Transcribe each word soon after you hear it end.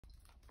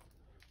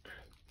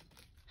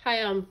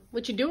Hi,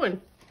 what you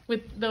doing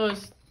with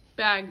those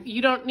bags?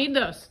 You don't need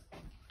those.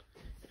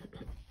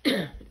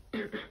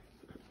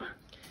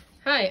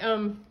 Hi,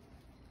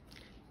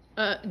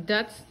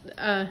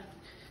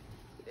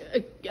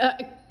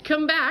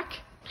 come back.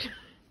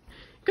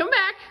 Come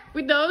back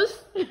with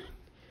those.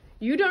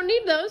 You don't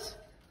need those.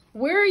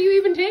 Where are you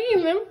even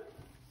taking them?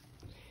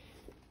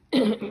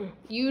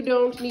 You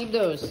don't need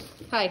those.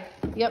 Hi.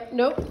 Yep,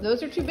 nope,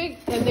 those are too big.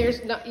 And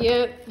there's not,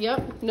 yep,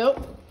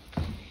 nope.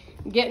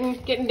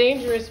 Getting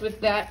dangerous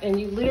with that,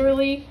 and you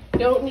literally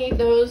don't need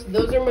those.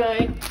 Those are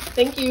mine.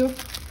 Thank you.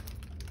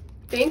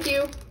 Thank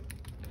you.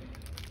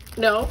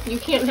 No, you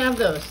can't have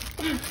those.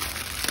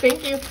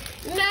 Thank you.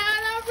 No,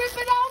 don't rip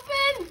it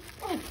open.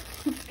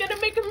 It's gonna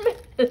make a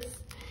mess.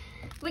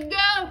 Let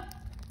go.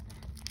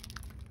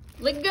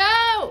 Let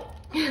go.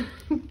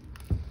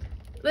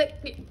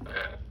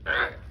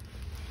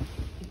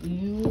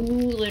 You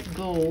let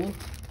go.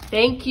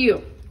 Thank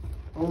you.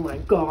 Oh my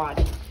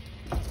God.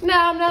 No,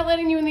 I'm not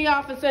letting you in the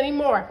office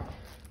anymore.